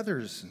teach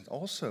others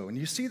also. And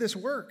you see this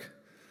work.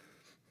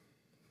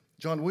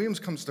 John Williams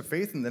comes to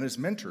faith and then is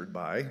mentored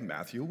by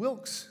Matthew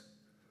Wilkes.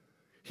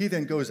 He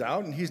then goes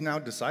out and he's now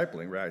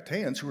discipling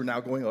Raiateans who are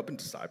now going up and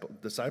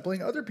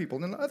discipling other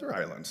people in other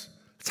islands.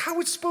 That's how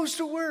it's supposed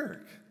to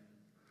work.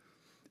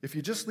 If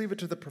you just leave it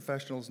to the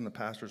professionals and the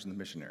pastors and the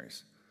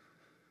missionaries,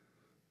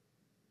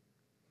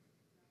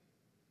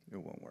 it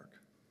won't work.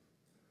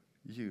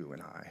 You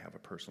and I have a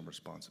personal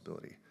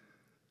responsibility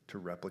to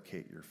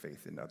replicate your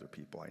faith in other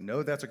people. I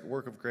know that's a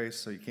work of grace,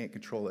 so you can't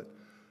control it,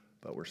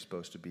 but we're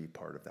supposed to be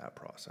part of that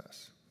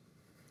process.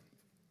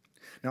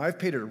 Now, I've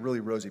painted a really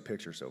rosy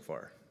picture so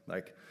far.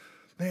 Like,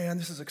 man,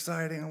 this is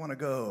exciting, I want to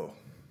go.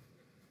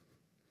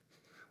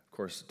 Of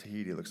course,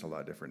 Tahiti looks a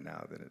lot different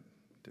now than it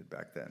did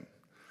back then.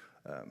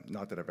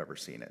 Not that I've ever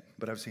seen it,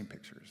 but I've seen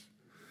pictures.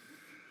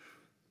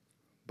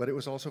 But it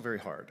was also very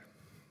hard.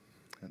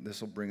 And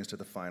this will bring us to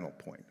the final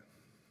point.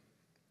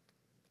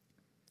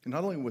 And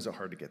not only was it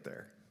hard to get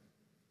there,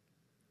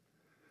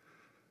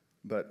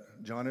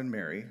 but John and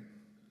Mary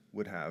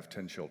would have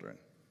 10 children.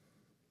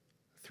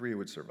 3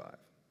 would survive.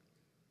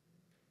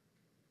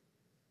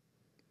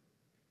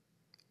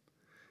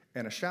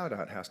 And a shout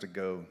out has to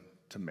go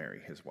to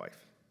Mary, his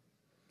wife,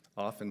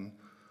 often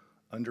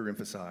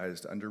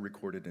underemphasized,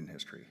 underrecorded in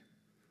history,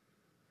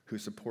 who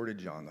supported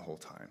John the whole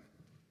time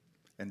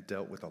and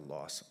dealt with a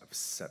loss of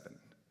 7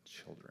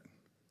 children.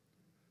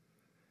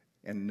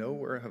 And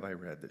nowhere have I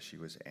read that she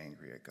was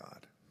angry at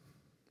God.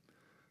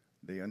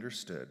 They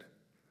understood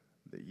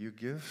that you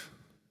give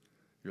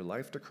your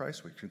life to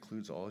Christ, which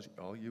includes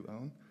all you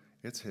own,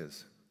 it's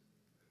his.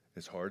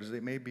 As hard as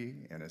it may be,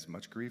 and as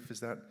much grief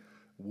as that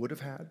would have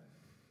had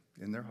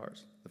in their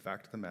hearts, the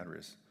fact of the matter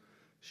is,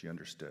 she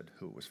understood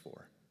who it was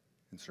for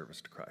in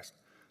service to Christ.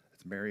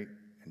 It's Mary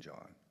and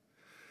John.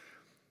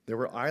 There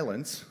were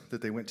islands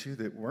that they went to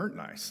that weren't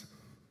nice.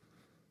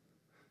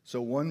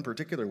 So one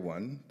particular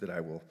one that I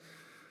will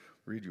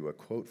read you a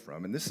quote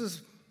from, and this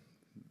is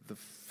the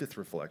 5th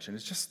reflection,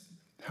 it's just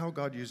how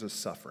God uses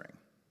suffering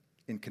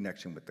in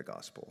connection with the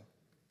gospel.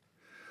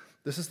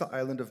 This is the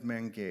island of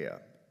Mangaea.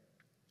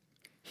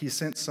 He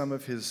sent some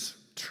of his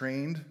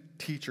trained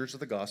teachers of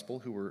the gospel,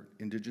 who were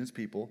indigenous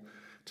people,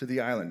 to the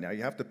island. Now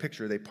you have to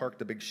picture, they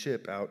parked a big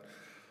ship out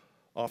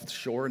off the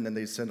shore, and then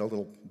they send a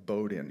little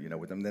boat in,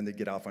 with them. Then they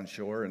get off on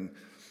shore, and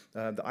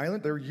the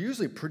island, they're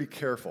usually pretty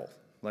careful,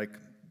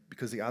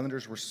 because the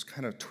islanders were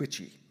kind of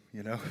twitchy,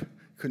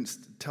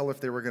 couldn't tell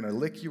if they were going to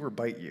lick you or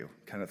bite you,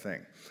 kind of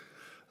thing,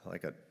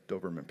 like a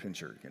Doberman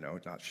pinscher,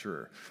 not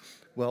sure.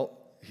 Well,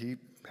 he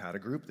had a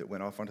group that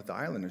went off onto the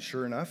island, and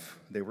sure enough,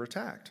 they were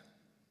attacked.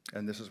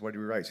 And this is what he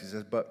writes. He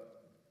says,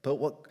 but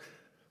what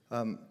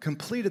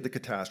completed the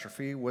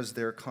catastrophe was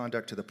their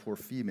conduct to the poor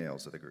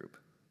females of the group,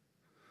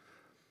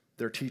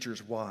 their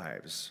teachers'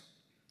 wives,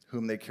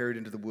 whom they carried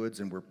into the woods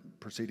and were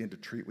proceeding to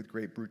treat with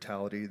great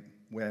brutality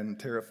when,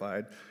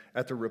 terrified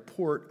at the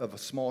report of a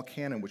small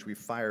cannon which we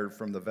fired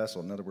from the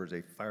vessel. In other words,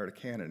 they fired a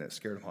cannon and it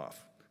scared them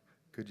off.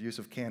 Good use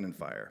of cannon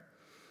fire.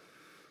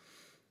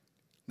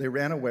 They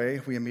ran away.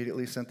 We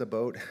immediately sent the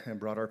boat and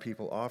brought our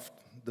people off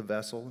to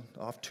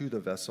the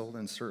vessel,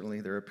 and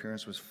certainly their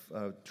appearance was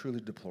truly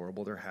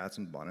deplorable. Their hats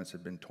and bonnets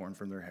had been torn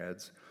from their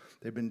heads.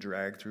 They'd been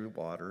dragged through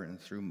water and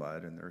through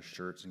mud, and their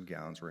shirts and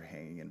gowns were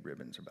hanging in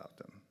ribbons about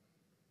them.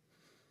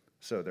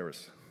 So there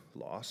was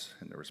loss,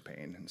 and there was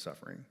pain and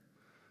suffering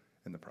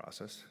in the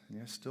process,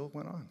 and it still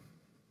went on.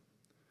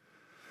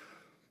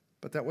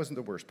 But that wasn't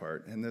the worst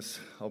part, and this,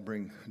 I'll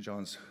bring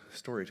John's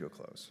story to a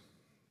close.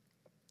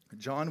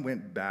 John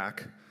went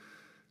back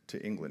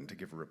to England to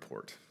give a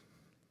report,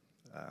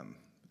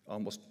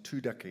 almost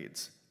 2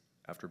 decades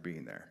after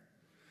being there.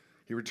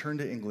 He returned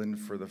to England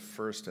for the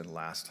first and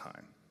last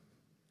time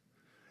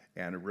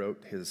and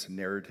wrote his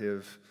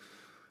narrative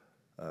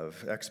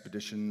of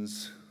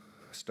expeditions,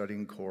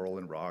 studying coral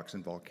and rocks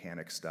and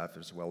volcanic stuff,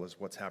 as well as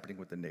what's happening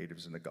with the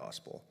natives in the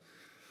gospel.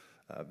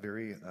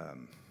 Very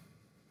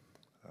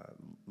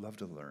love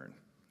to learn,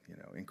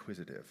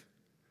 inquisitive.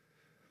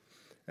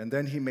 And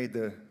then he made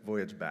the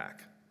voyage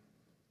back,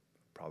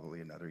 probably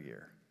another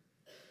year.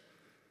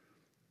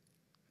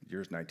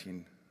 Year's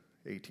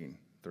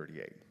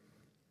 1838.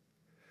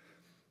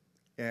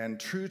 And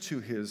true to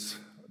his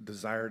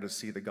desire to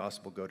see the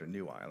gospel go to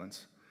new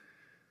islands,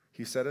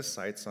 he set his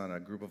sights on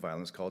a group of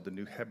islands called the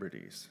New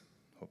Hebrides.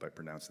 Hope I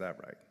pronounced that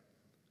right.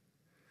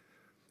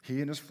 He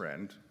and his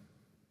friend,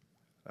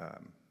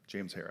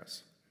 James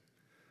Harris,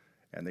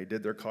 and they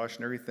did their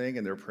cautionary thing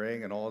and their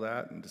praying and all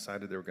that and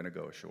decided they were going to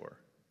go ashore.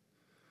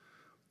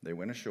 They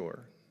went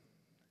ashore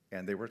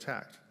and they were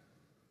attacked.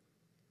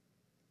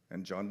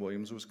 And John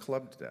Williams was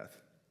clubbed to death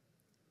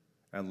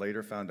and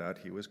later found out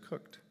he was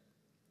cooked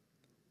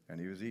and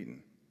he was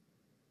eaten.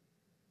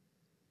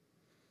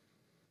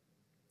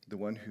 The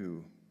one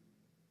who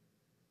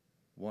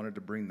wanted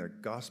to bring the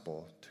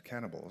gospel to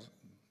cannibals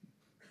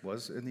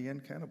was in the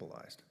end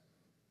cannibalized.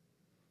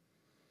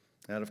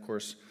 And of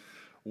course,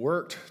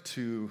 worked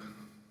to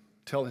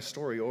tell his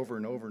story over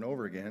and over and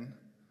over again,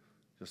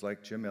 just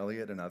like Jim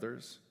Elliot and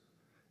others.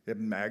 It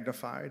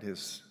magnified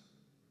his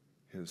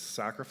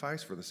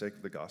sacrifice for the sake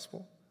of the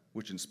gospel,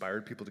 which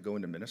inspired people to go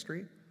into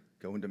ministry,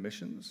 go into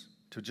missions,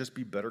 to just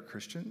be better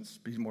Christians,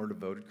 be more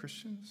devoted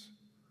Christians.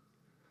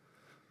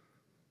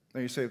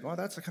 Now you say, well,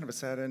 that's a kind of a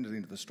sad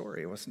ending to the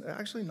story. It was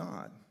actually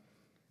not.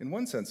 In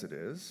one sense it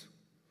is.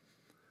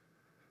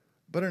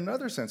 But in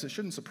another sense, it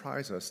shouldn't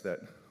surprise us that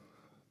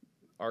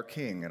our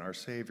King and our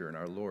Savior and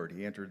our Lord,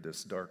 he entered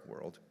this dark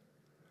world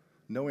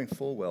knowing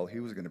full well he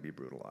was going to be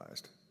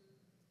brutalized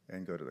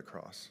and go to the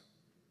cross.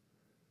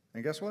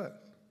 And guess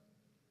what?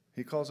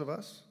 He calls of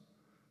us,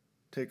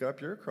 take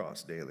up your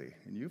cross daily,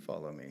 and you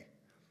follow me.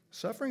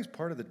 Suffering's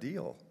part of the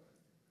deal.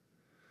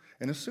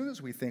 And as soon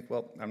as we think,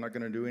 well, I'm not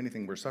going to do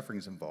anything where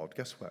suffering's involved,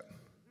 guess what?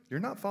 You're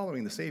not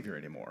following the Savior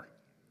anymore.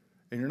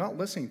 And you're not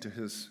listening to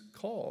his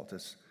call to,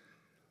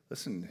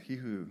 listen, he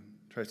who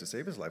tries to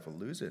save his life will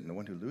lose it, and the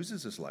one who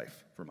loses his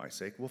life for my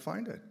sake will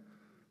find it.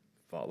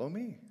 Follow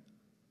me.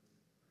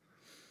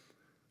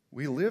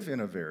 We live in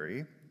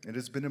it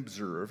has been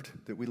observed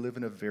that we live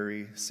in a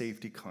very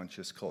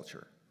safety-conscious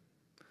culture.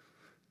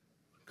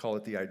 Call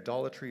it the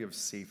idolatry of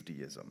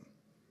safetyism,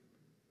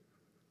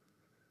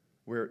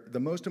 where the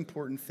most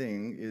important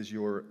thing is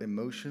your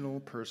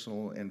emotional,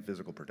 personal, and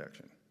physical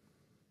protection.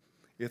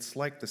 It's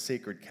like the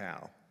sacred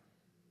cow.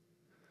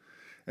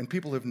 And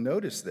people have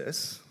noticed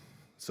this,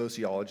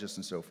 sociologists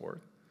and so forth,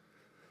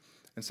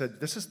 and said,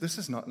 this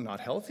is not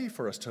healthy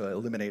for us to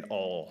eliminate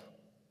all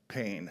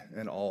pain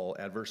and all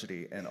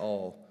adversity and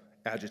all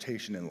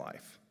agitation in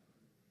life.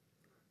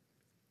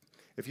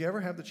 If you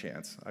ever have the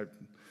chance, I'm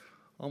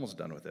almost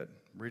done with it,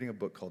 I'm reading a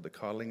book called The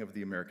Coddling of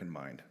the American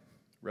Mind,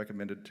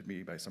 recommended to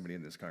me by somebody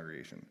in this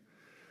congregation,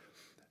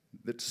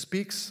 that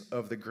speaks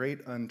of the great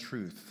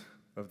untruth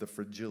of the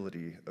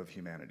fragility of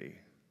humanity.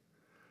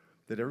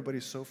 That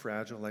everybody's so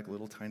fragile, like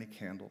little tiny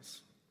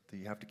candles, that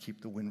you have to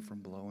keep the wind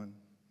from blowing.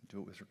 Do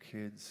it with your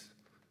kids,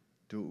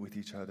 do it with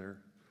each other,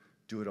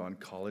 do it on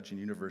college and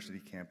university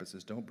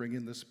campuses. Don't bring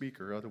in the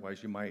speaker,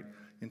 otherwise you might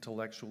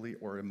intellectually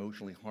or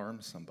emotionally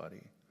harm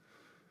somebody.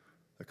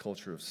 A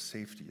culture of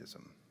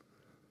safetyism.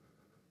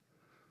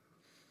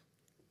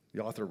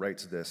 The author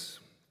writes this.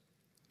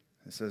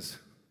 It says,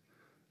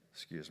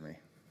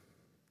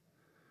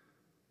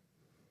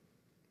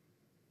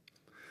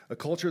 a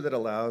culture that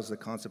allows the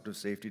concept of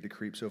safety to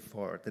creep so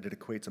far that it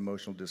equates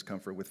emotional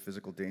discomfort with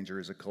physical danger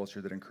is a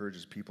culture that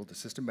encourages people to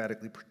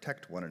systematically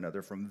protect one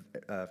another from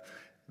the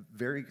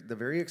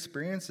very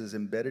experiences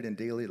embedded in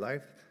daily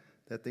life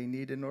that they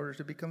need in order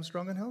to become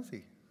strong and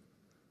healthy.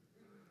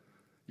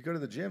 You go to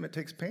the gym, it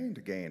takes pain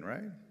to gain,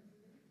 right?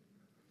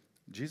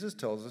 Jesus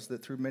tells us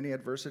that through many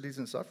adversities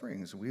and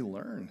sufferings, we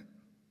learn,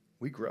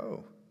 we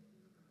grow.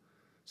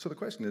 So the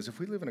question is, if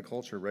we live in a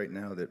culture right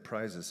now that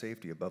prizes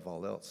safety above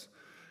all else,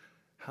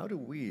 how do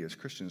we as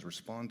Christians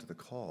respond to the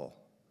call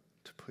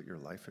to put your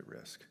life at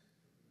risk?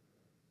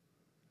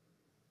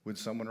 Would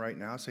someone right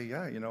now say,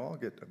 yeah,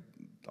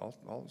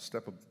 I'll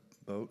step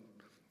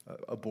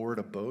aboard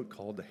a boat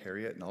called the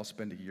Harriet, and I'll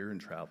spend a year in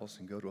travels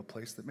and go to a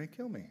place that may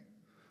kill me?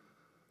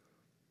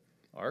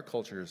 Our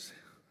culture is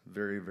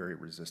very, very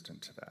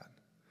resistant to that.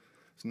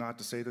 It's not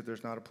to say that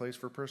there's not a place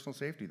for personal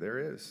safety.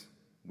 There is.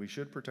 We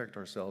should protect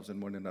ourselves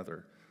and one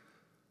another,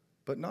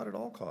 but not at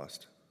all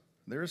cost.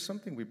 There is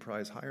something we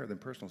prize higher than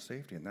personal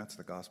safety, and that's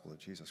the gospel of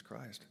Jesus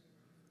Christ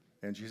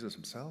and Jesus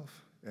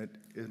himself.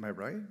 Am I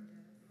right?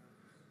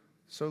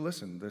 So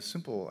listen, the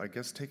simple,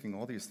 taking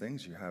all these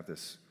things, you have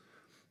this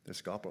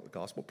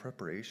gospel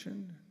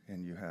preparation,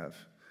 and you have,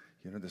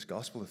 this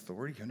gospel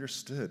authority. He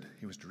understood.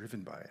 He was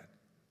driven by it.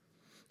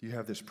 You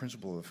have this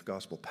principle of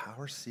gospel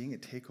power, seeing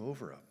it take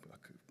over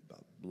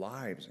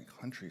lives and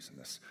countries, and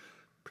this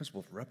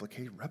principle of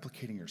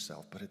replicating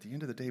yourself, but at the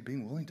end of the day,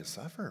 being willing to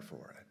suffer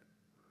for it.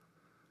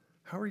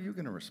 How are you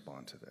going to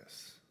respond to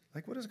this?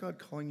 What is God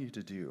calling you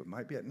to do? It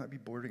might not be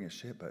boarding a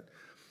ship, but,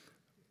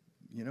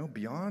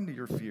 beyond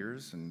your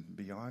fears and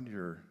beyond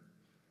your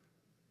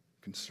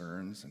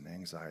concerns and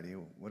anxiety,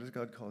 what has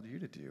God called you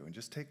to do? And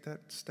just take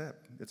that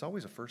step. It's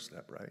always a first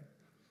step, right?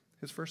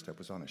 His first step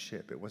was on a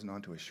ship. It wasn't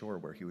onto a shore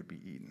where he would be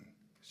eaten.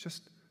 It's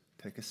just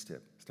take a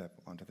step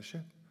onto the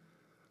ship.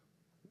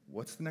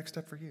 What's the next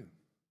step for you?